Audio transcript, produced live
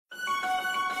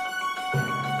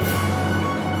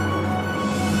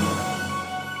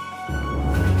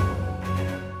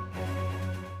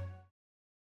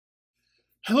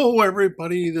Hello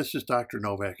everybody, this is Dr.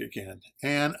 Novak again,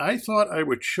 and I thought I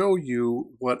would show you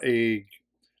what a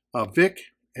Vic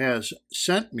has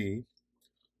sent me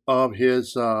of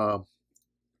his aquaponic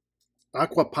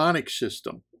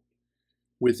system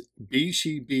with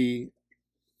BCB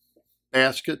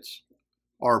baskets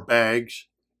or bags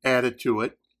added to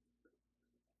it,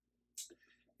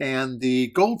 and the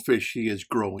goldfish he is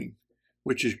growing,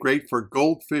 which is great for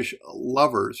goldfish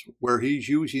lovers, where he's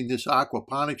using this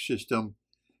aquaponic system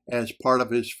as part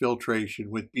of his filtration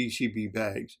with BCB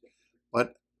bags.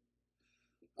 But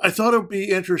I thought it would be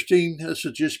interesting. This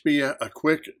would just be a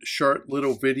quick, short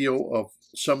little video of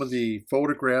some of the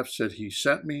photographs that he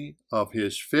sent me of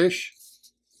his fish.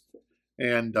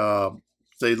 And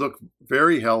they look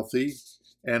very healthy.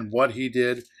 And what he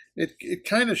did, it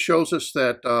kind of shows us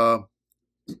that a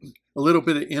little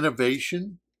bit of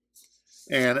innovation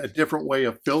and a different way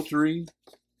of filtering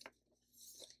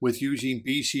with using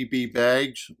BCB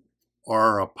bags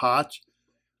or pots.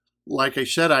 Like I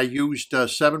said, I used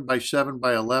 7 by 7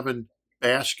 by 11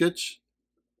 baskets,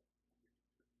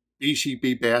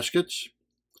 BCB baskets,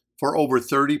 for over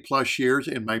 30 plus years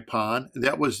in my pond.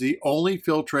 That was the only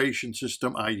filtration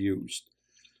system I used.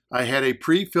 I had a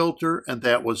pre-filter and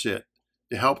that was it,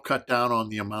 to help cut down on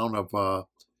the amount of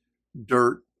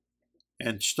dirt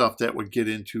and stuff that would get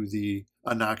into the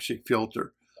anoxic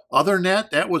filter. Other than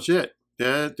that, that was it.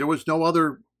 There was no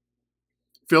other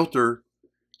filter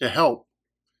to help.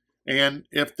 And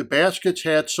if the baskets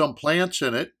had some plants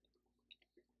in it,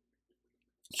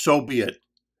 so be it.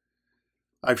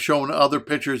 I've shown other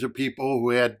pictures of people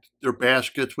who had their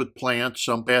baskets with plants.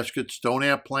 Some baskets don't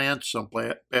have plants, some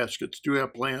baskets do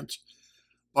have plants.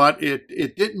 But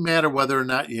it didn't matter whether or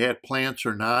not you had plants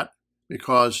or not,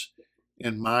 because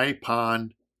in my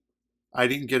pond, I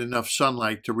didn't get enough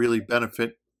sunlight to really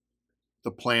benefit the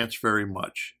plants very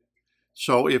much.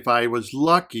 So if I was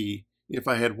lucky, if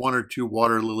I had 1 or 2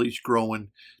 water lilies growing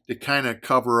to kind of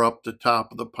cover up the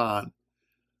top of the pond.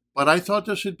 But I thought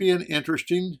this would be an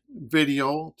interesting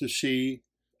video to see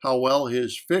how well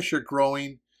his fish are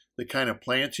growing, the kind of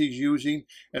plants he's using,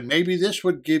 and maybe this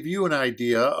would give you an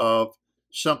idea of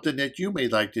something that you may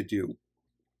like to do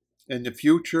in the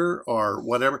future or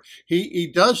whatever.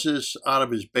 He does this out of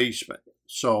his basement.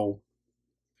 So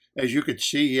as you can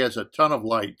see, he has a ton of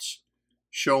lights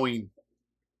showing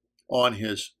on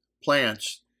his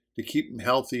plants to keep them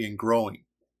healthy and growing.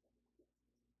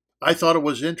 I thought it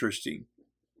was interesting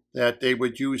that they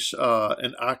would use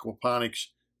an aquaponics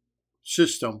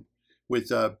system with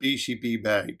BCB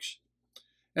bags.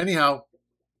 Anyhow,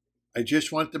 I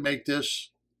just wanted to make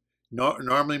this.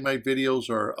 Normally my videos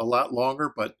are a lot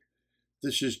longer, but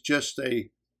this is just a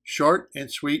short and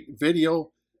sweet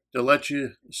video to let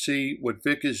you see what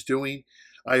Vic is doing.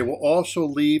 I will also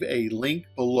leave a link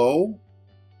below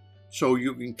so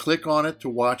you can click on it to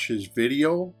watch his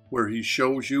video where he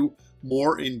shows you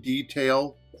more in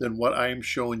detail than what I am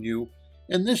showing you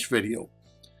in this video.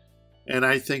 And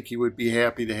I think he would be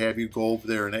happy to have you go over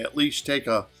there and at least take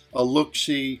a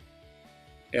look-see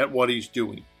at what he's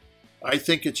doing. I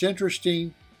think it's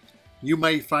interesting. You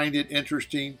may find it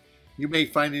interesting. You may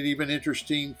find it even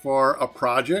interesting for a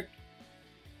project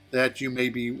that you may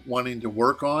be wanting to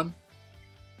work on.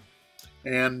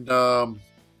 And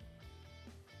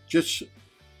just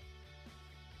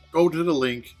go to the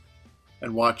link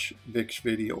and watch Vic's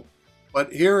video.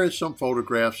 But here is some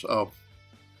photographs of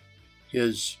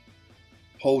his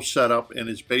whole setup in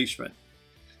his basement.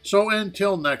 So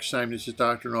until next time, this is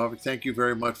Dr. Novak. Thank you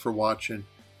very much for watching.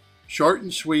 Short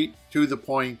and sweet, to the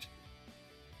point,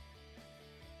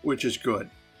 which is good.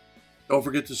 Don't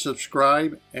forget to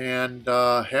subscribe, and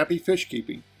happy fish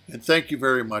keeping. And thank you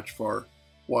very much for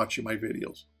watching my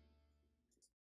videos.